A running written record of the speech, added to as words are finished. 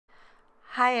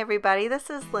Hi everybody, this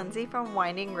is Lindsay from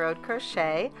Winding Road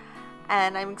Crochet,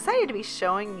 and I'm excited to be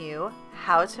showing you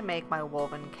how to make my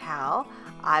woven cowl.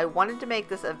 I wanted to make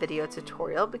this a video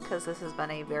tutorial because this has been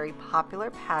a very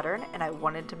popular pattern and I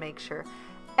wanted to make sure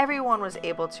everyone was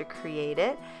able to create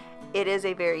it. It is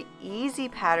a very easy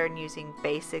pattern using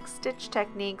basic stitch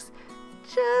techniques,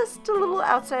 just a little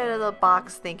outside of the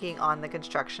box thinking on the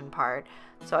construction part,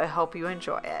 so I hope you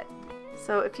enjoy it.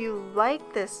 So if you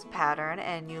like this pattern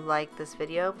and you like this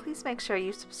video, please make sure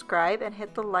you subscribe and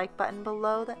hit the like button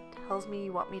below. That tells me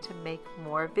you want me to make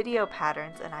more video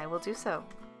patterns, and I will do so.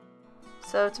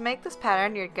 So to make this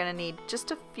pattern, you're going to need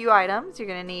just a few items. You're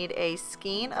going to need a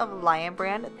skein of Lion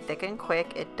Brand Thick and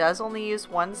Quick. It does only use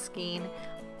one skein,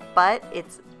 but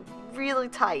it's really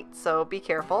tight, so be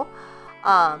careful.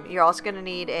 You're also going to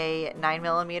need a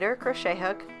 9mm crochet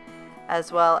hook,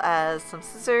 as well as some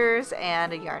scissors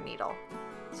and a yarn needle.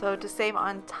 So to save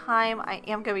on time, I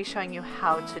am going to be showing you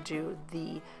how to do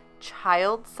the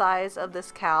child size of this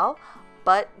cowl,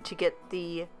 but to get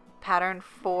the pattern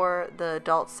for the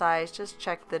adult size, just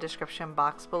check the description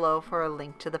box below for a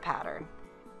link to the pattern.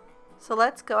 So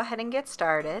let's go ahead and get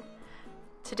started.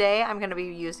 Today I'm going to be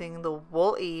using the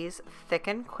Wool Ease Thick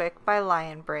and Quick by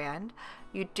Lion Brand.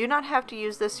 You do not have to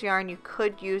use this yarn. You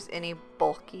could use any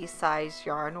bulky size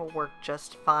yarn, will work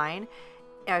just fine.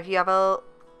 Now if you have an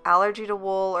allergy to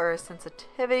wool or a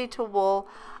sensitivity to wool,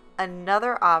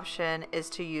 another option is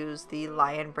to use the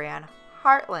Lion Brand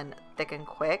Heartland Thick and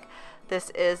Quick.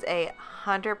 This is a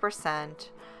 100%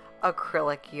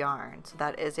 acrylic yarn, so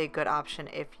that is a good option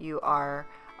if you are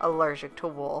allergic to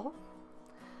wool.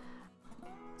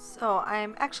 So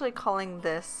I'm actually calling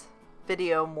this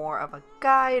video more of a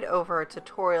guide over a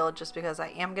tutorial, just because I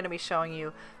am going to be showing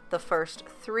you the first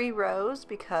 3 rows,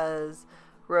 because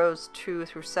rows 2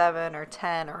 through 7 or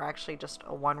 10 are actually just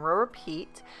a 1-row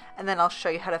repeat, and then I'll show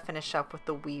you how to finish up with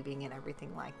the weaving and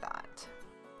everything like that.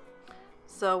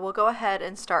 So we'll go ahead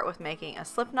and start with making a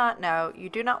slip knot. Now you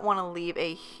do not want to leave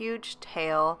a huge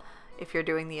tail if you're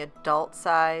doing the adult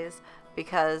size,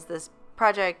 because this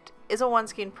project is a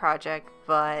 1-skein project,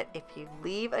 but if you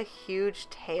leave a huge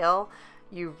tail,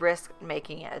 you risk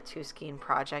making it a 2-skein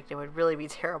project. It would really be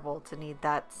terrible to need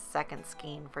that 2nd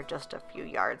skein for just a few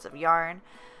yards of yarn.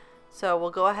 So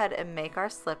we'll go ahead and make our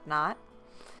slip knot.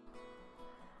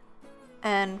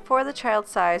 And for the child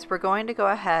size, we're going to go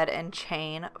ahead and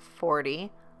chain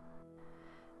 40.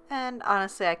 And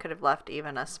honestly, I could have left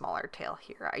even a smaller tail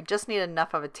here. I just need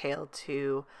enough of a tail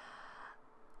to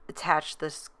attach the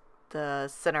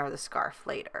center of the scarf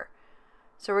later.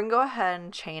 So we're going to go ahead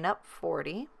and chain up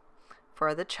 40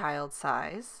 for the child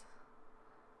size.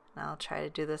 And I'll try to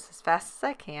do this as fast as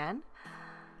I can.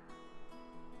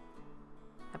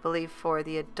 I believe for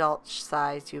the adult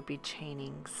size you'd be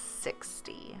chaining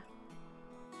 60.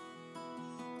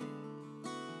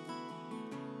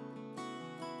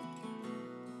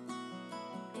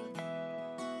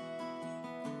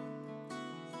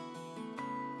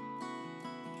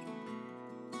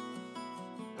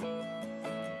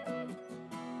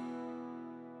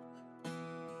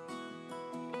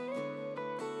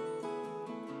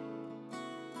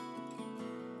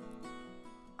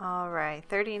 Alright,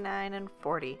 39 and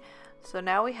 40. So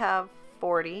now we have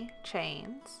 40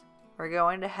 chains. We're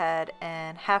going ahead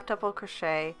and half double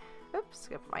crochet. Oops,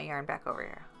 get my yarn back over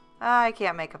here. I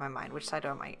can't make up my mind which side do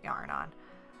I want my yarn on.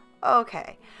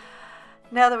 Okay,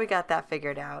 now that we got that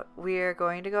figured out, we're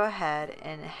going to go ahead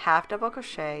and half double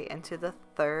crochet into the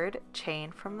 3rd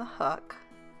chain from the hook.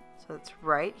 So it's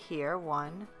right here,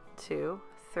 1, 2,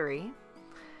 3.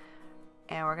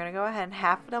 And we're going to go ahead and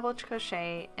half double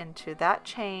crochet into that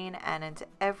chain and into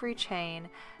every chain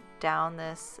down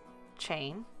this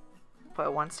chain.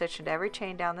 Put 1 stitch into every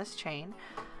chain down this chain.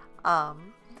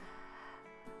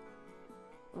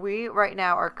 We right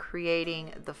now are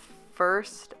creating the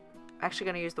first, I'm actually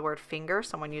going to use the word finger.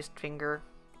 Someone used finger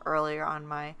earlier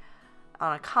on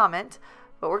a comment,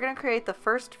 but we're going to create the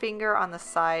first finger on the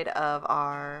side of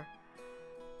our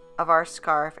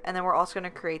scarf, and then we're also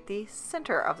going to create the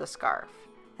center of the scarf.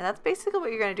 And that's basically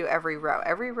what you're going to do every row.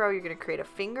 Every row you're going to create a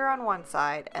finger on one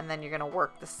side, and then you're going to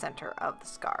work the center of the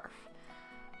scarf.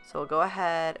 So we'll go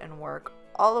ahead and work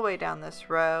all the way down this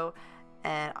row,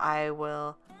 and I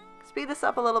will speed this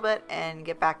up a little bit and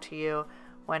get back to you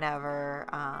whenever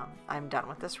I'm done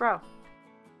with this row.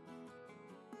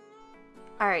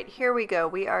 Alright, here we go.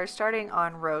 We are starting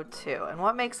on row 2, and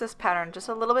what makes this pattern just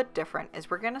a little bit different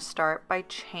is we're going to start by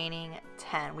chaining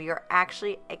 10. We are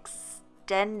actually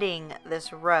extending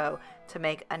this row to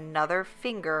make another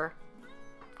finger,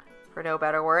 for no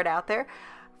better word out there,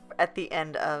 at the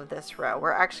end of this row.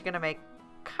 We're actually going to make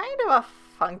kind of a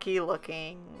funky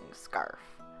looking scarf.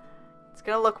 It's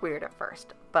going to look weird at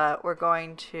first, but we're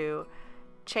going to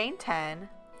chain 10,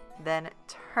 then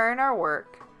turn our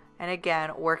work, and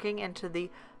again working into the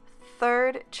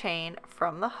third chain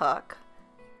from the hook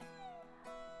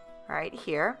right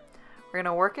here. We're going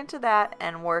to work into that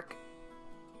and work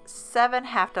 7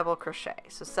 half double crochet.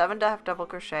 So 7 half double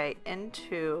crochet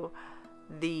into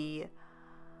the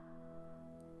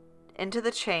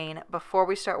chain before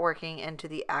we start working into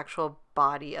the actual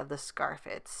body of the scarf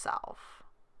itself.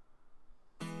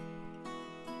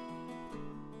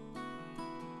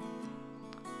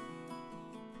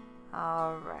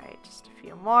 All right, just a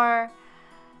few more.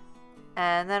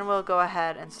 And then we'll go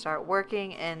ahead and start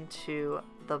working into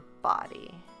the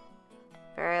body.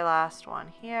 Very last one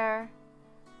here.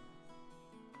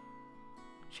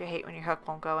 You hate when your hook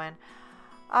won't go in.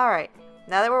 All right,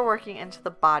 now that we're working into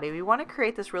the body, we want to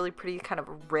create this really pretty kind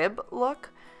of rib look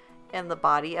in the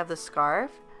body of the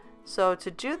scarf. So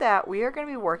to do that, we are going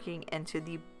to be working into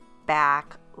the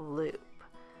back loop.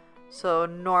 So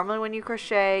normally when you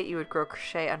crochet, you would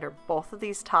crochet under both of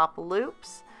these top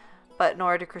loops, but in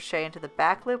order to crochet into the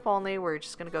back loop only, we're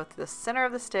just going to go through the center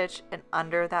of the stitch and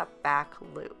under that back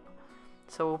loop.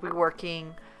 So we'll be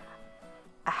working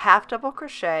a half double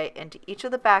crochet into each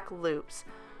of the back loops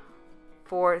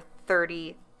for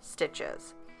 30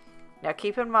 stitches. Now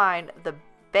keep in mind the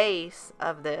base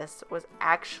of this was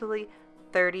actually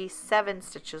 37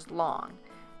 stitches long,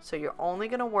 so you're only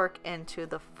going to work into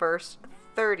the first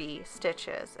 30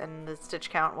 stitches, and the stitch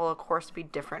count will of course be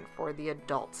different for the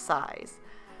adult size.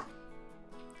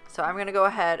 So I'm going to go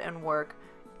ahead and work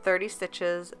 30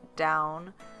 stitches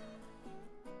down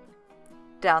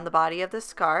the body of the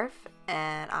scarf,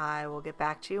 and I will get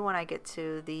back to you when I get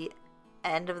to the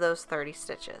end of those 30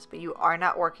 stitches, but you are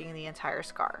not working the entire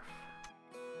scarf.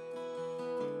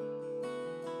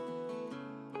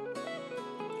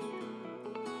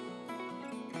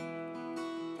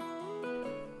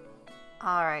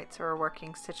 Alright, so we're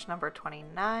working stitch number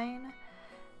 29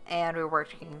 and we're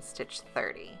working stitch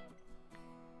 30.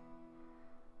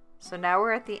 So now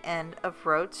we're at the end of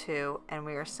row 2 and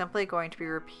we are simply going to be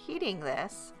repeating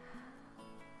this.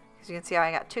 As you can see,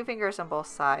 I got 2 fingers on both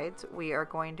sides. We are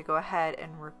going to go ahead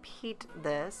and repeat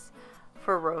this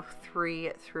for row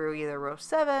 3 through either row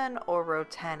 7 or row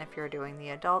 10 if you're doing the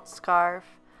adult scarf.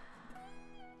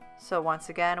 So once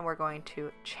again, we're going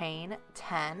to chain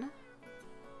 10,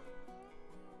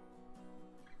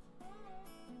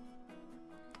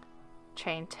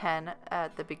 chain 10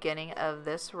 at the beginning of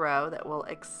this row that will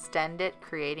extend it,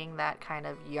 creating that kind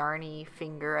of yarny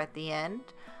finger at the end.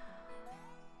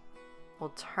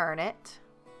 We'll turn it,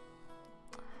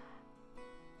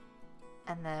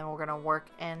 and then we're going to work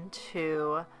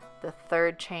into the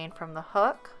third chain from the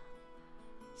hook.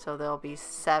 So there'll be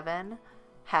 7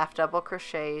 half double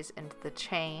crochets into the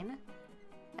chain,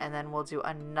 and then we'll do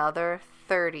another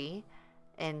 30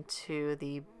 into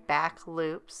the back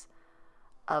loops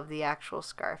of the actual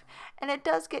scarf. And it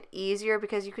does get easier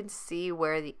because you can see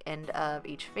where the end of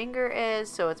each finger is,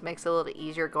 so it makes it a little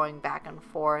easier going back and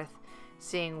forth,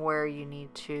 seeing where you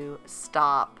need to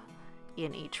stop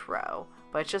in each row.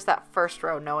 But it's just that first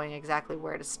row, knowing exactly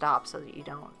where to stop so that you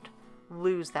don't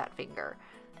lose that finger,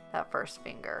 that first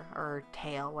finger or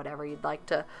tail, whatever you'd like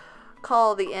to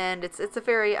call the end. It's a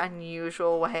very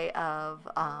unusual way of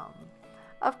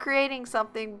creating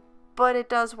something, but it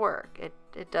does work.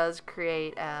 It does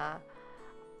create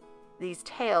these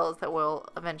tails that will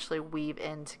eventually weave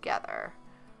in together.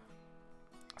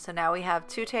 So now we have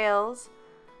 2 tails.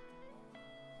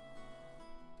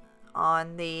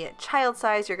 On the child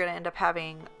size, you're going to end up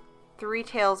having 3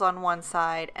 tails on one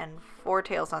side and 4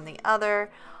 tails on the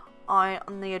other. On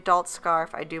the adult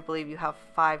scarf, I do believe you have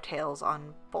 5 tails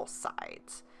on both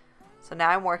sides. So now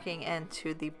I'm working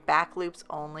into the back loops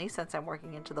only, since I'm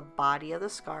working into the body of the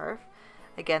scarf.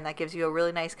 Again, that gives you a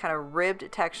really nice kind of ribbed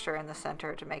texture in the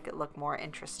center to make it look more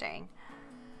interesting.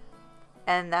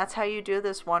 And that's how you do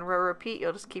this 1 row repeat.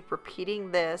 You'll just keep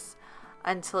repeating this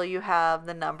until you have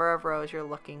the number of rows you're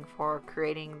looking for,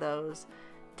 creating those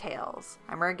tails.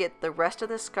 I'm going to get the rest of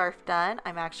the scarf done.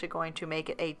 I'm actually going to make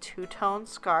it a 2-tone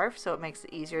scarf, so it makes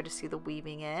it easier to see the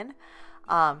weaving in.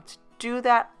 To do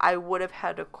that, I would have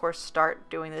had to, of course, start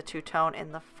doing the 2-tone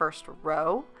in the first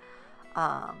row.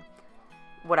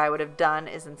 What I would have done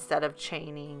is instead of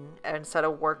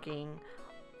working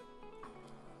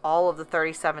all of the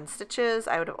 37 stitches,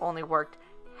 I would have only worked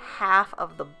half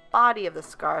of the body of the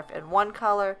scarf in one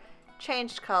color,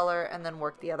 changed color, and then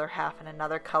worked the other half in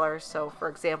another color. So for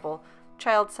example,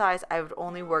 child size, I would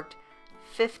only worked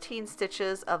 15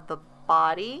 stitches of the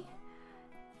body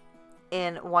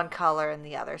in one color and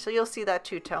the other. So you'll see that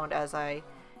 2-toned as I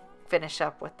finish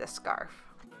up with this scarf.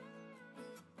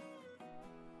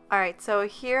 Alright, so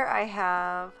here I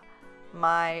have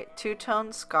my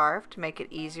two-tone scarf to make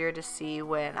it easier to see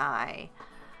when I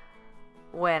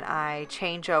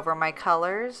change over my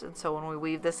colors. And so when we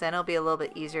weave this in, it'll be a little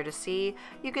bit easier to see.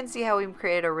 You can see how we've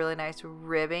created a really nice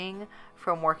ribbing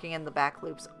from working in the back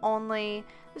loops only.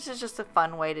 This is just a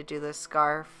fun way to do this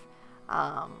scarf.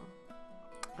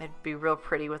 It'd be real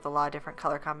pretty with a lot of different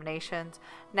color combinations.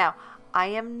 Now, I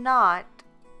am not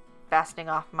fastening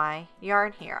off my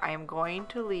yarn here. I am going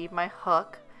to leave my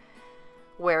hook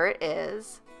where it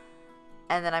is,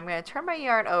 and then I'm going to turn my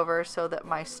yarn over so that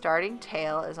my starting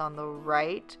tail is on the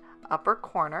right upper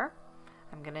corner.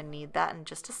 I'm going to need that in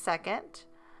just a second.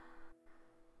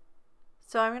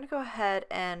 So I'm going to go ahead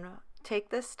and take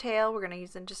this tail, we're going to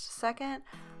use it in just a second.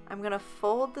 I'm going to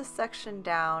fold this section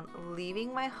down,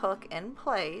 leaving my hook in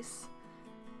place.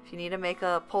 If you need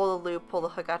to pull the loop, pull the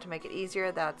hook out to make it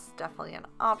easier, that's definitely an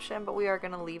option, but we are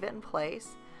going to leave it in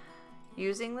place.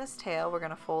 Using this tail, we're going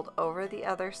to fold over the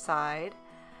other side,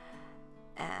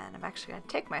 and I'm actually going to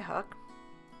take my hook,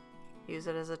 use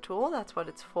it as a tool, that's what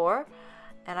it's for,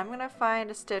 and I'm going to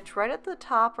find a stitch right at the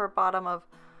top or bottom of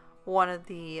one of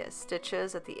the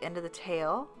stitches at the end of the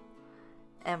tail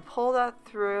and pull that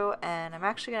through, and I'm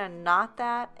actually going to knot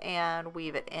that and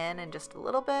weave it in just a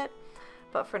little bit,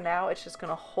 but for now it's just going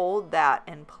to hold that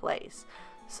in place.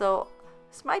 So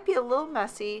this might be a little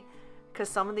messy because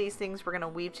some of these things we're going to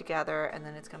weave together and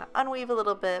then it's going to unweave a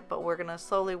little bit, but we're going to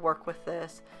slowly work with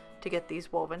this to get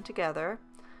these woven together.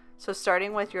 So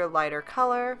starting with your lighter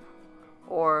color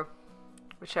or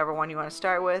whichever one you want to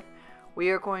start with, we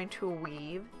are going to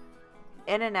weave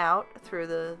in and out through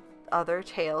the other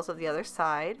tails of the other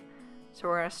side. So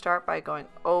we're going to start by going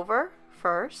over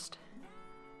first,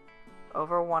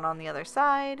 over one on the other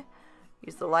side,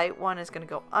 use the light one is going to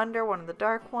go under one of the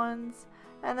dark ones,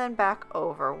 and then back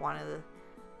over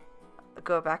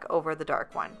go back over the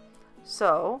dark one.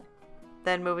 So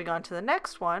then moving on to the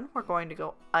next one, we're going to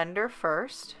go under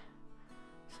first.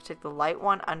 So take the light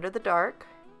one under the dark,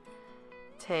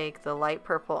 take the light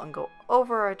purple and go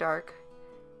over a dark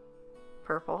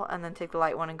purple, and then take the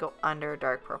light one and go under a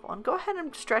dark purple. And go ahead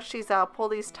and stretch these out, pull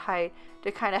these tight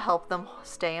to kind of help them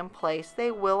stay in place.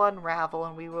 They will unravel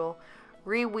and we will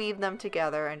reweave them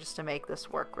together and just to make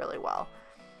this work really well.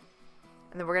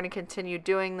 And then we're going to continue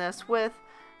doing this with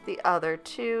the other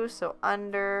two. So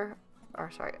over,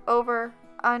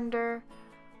 under,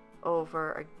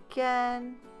 over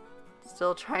again.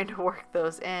 Still trying to work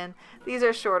those in. These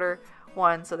are shorter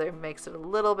ones, so that makes it a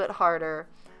little bit harder.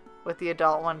 With the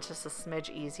adult one, just a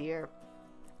smidge easier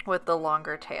with the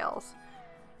longer tails.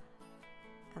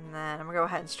 And then I'm going to go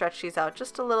ahead and stretch these out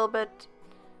just a little bit.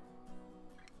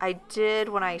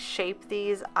 When I shaped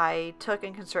these, I took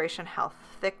in consideration how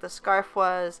thick the scarf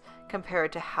was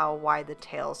compared to how wide the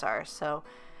tails are. So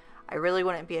I really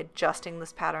wouldn't be adjusting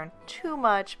this pattern too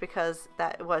much because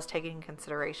that was taken in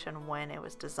consideration when it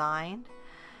was designed.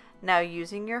 Now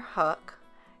using your hook,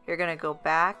 you're going to go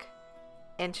back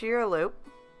into your loop.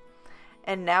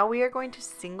 And now we are going to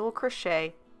single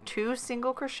crochet, 2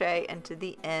 single crochet into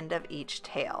the end of each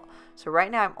tail. So right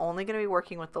now I'm only going to be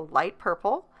working with the light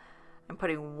purple. I'm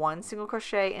putting 1 single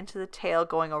crochet into the tail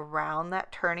going around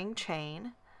that turning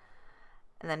chain.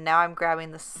 And then now I'm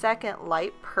grabbing the second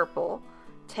light purple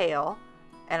tail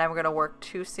and I'm going to work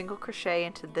 2 single crochet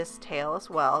into this tail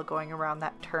as well, going around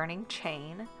that turning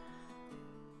chain.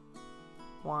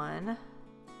 1,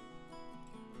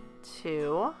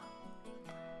 2.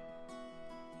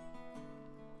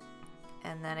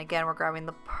 And then again, we're grabbing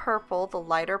the purple, the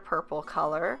lighter purple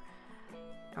color.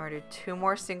 And we're going to do 2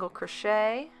 more single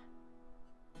crochet.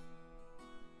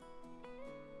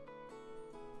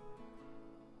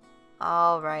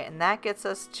 Alright, and that gets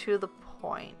us to the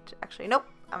point. Actually, nope,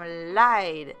 I'm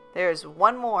lied. There's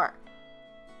 1 more.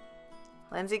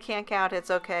 Lindsay can't count,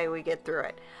 it's okay, we get through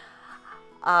it.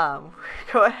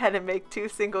 Go ahead and make 2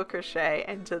 single crochet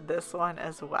into this one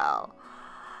as well.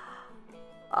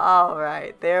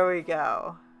 Alright, there we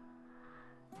go.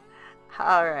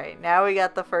 Alright, now we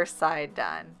got the first side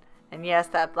done. And yes,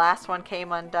 that last one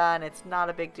came undone. It's not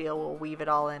a big deal. We'll weave it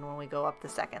all in when we go up the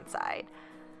second side.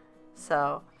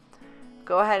 So,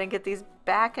 go ahead and get these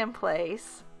back in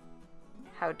place.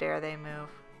 How dare they move?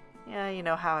 Yeah, you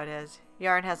know how it is.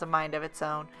 Yarn has a mind of its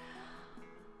own.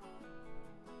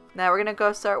 Now we're going to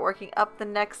go start working up the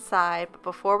next side. But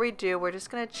before we do, we're just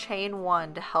going to chain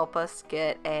 1 to help us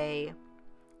get a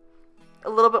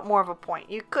little bit more of a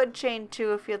point. You could chain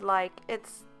 2 if you'd like.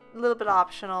 It's a little bit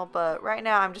optional, but right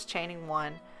now I'm just chaining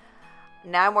 1.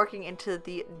 Now I'm working into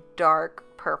the dark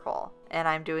purple. and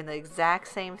I'm doing the exact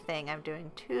same thing. I'm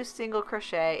doing 2 single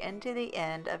crochet into the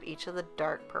end of each of the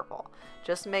dark purple.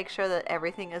 Just make sure that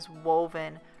everything is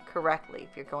woven correctly.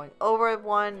 If you're going over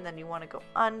one, then you want to go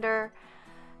under.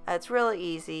 It's really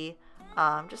easy,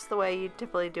 just the way you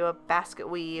typically do a basket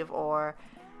weave or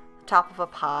top of a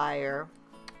pie or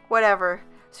whatever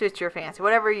suits your fancy,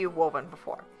 whatever you've woven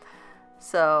before.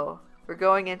 So we're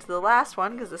going into the last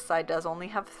one because this side does only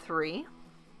have 3.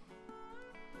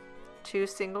 2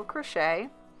 single crochet,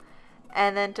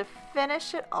 and then to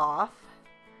finish it off,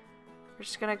 we're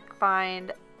just going to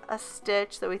find a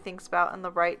stitch that we think's about in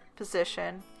the right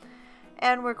position,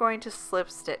 and we're going to slip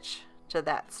stitch to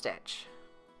that stitch.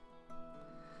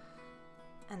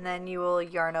 And then you will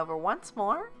yarn over once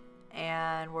more,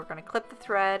 and we're going to clip the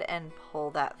thread and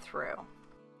pull that through.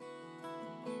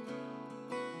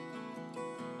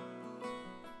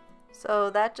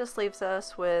 So that just leaves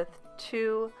us with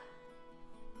 2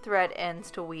 thread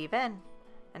ends to weave in,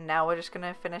 and now we're just going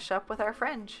to finish up with our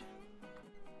fringe.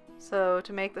 So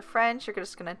to make the fringe, you're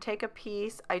just going to take a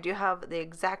piece. I do have the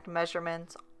exact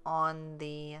measurements on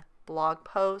the blog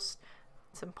post.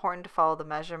 It's important to follow the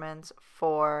measurements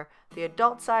for the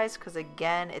adult size because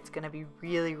again it's going to be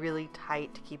really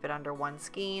tight to keep it under one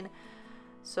skein.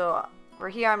 So for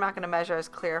here I'm not going to measure as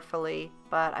carefully,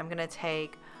 but I'm going to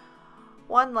take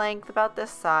one length about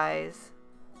this size.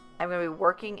 I'm going to be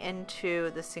working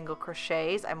into the single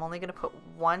crochets. I'm only going to put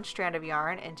 1 strand of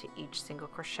yarn into each single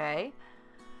crochet.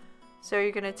 So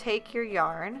you're going to take your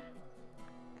yarn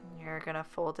and you're going to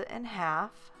fold it in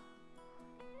half,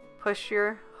 push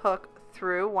your hook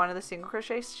through one of the single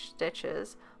crochet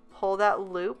stitches, pull that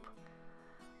loop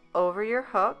over your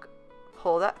hook,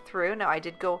 pull that through. Now I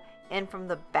did go in from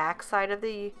the back side of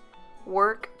the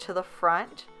work to the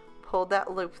front, pulled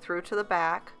that loop through to the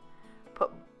back, put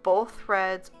both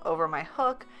threads over my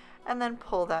hook, and then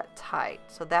pull that tight.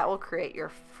 So that will create your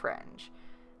fringe.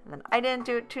 And then I didn't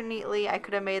do it too neatly. I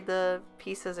could have made the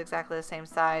pieces exactly the same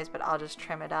size, but I'll just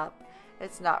trim it up.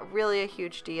 It's not really a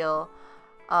huge deal,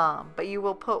 but you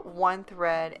will put 1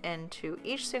 thread into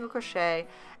each single crochet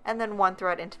and then 1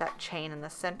 thread into that chain in the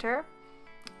center,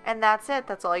 and that's it.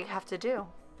 That's all you have to do.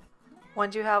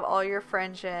 Once you have all your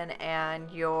fringe in and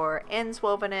your ends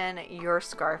woven in, your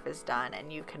scarf is done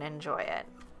and you can enjoy it.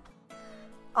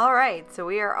 Alright, so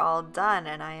we are all done,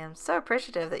 and I am so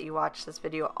appreciative that you watched this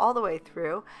video all the way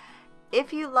through.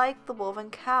 If you like the woven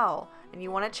cowl and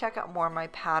you want to check out more of my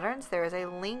patterns, there is a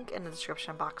link in the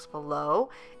description box below.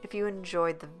 If you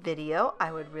enjoyed the video,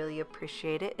 I would really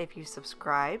appreciate it if you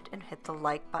subscribed and hit the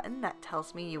like button. That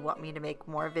tells me you want me to make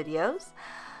more videos.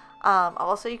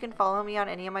 Also, you can follow me on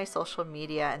any of my social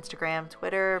media, Instagram,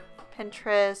 Twitter,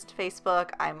 Pinterest,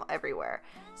 Facebook. I'm everywhere.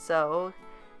 So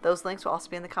those links will also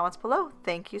be in the comments below.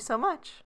 Thank you so much.